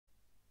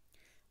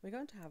we're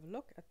going to have a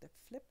look at the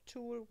flip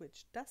tool,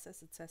 which does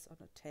as it says on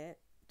the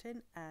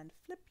tin, and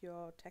flip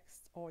your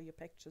text or your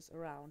pictures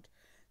around.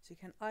 So you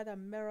can either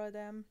mirror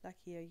them, like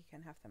here you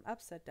can have them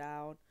upside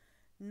down,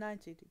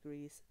 90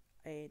 degrees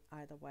in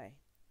either way.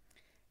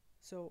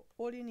 So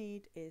all you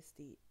need is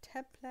the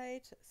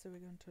template. So we're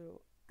going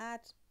to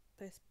add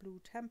this blue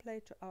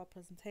template to our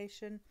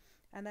presentation,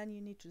 and then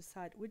you need to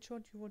decide which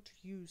one you want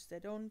to use. They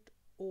don't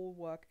all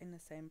work in the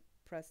same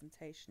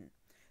presentation.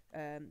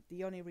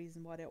 The only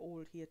reason why they're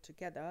all here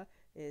together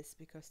is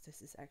because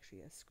this is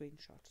actually a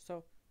screenshot.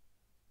 So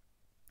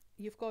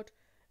you've got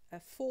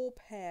 4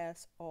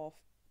 pairs of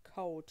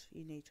code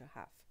you need to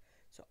have.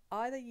 So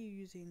either you're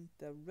using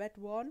the red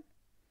one,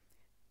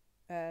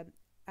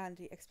 and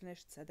the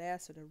explanations are there,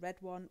 so the red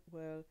one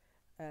will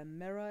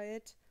mirror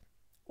it,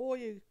 or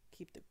you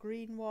keep the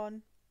green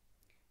one,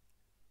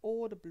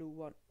 or the blue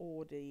one,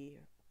 or the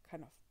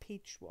kind of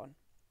peach one.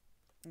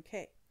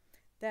 Okay,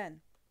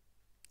 then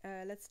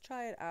let's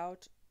try it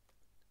out.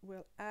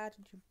 We'll add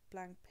a new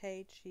blank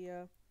page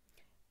here,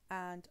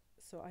 and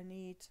so I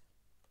need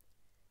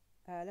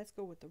let's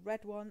go with the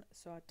red one.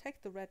 So I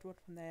take the red one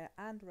from there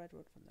and the red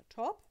one from the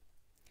top,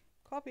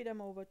 copy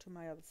them over to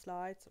my other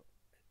slide. So it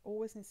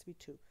always needs to be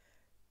 2.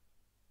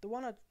 The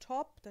one at the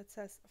top that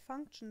says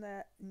function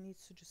there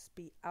needs to just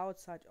be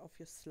outside of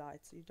your slide,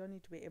 so you don't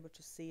need to be able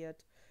to see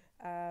it.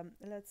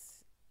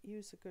 Let's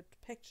use a good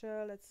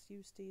picture. Let's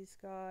use these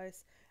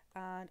guys,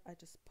 and I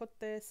just put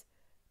this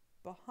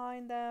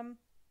behind them,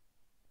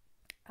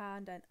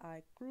 and then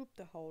I group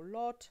the whole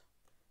lot.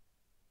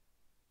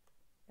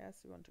 Yes,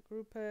 we want to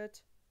group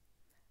it,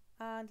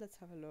 and let's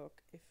have a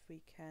look if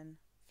we can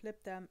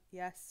flip them.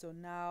 Yes, so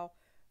now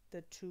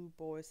the 2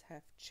 boys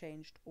have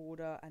changed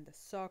order, and the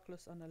circle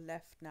is on the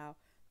left now,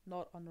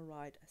 not on the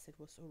right as it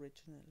was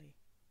originally.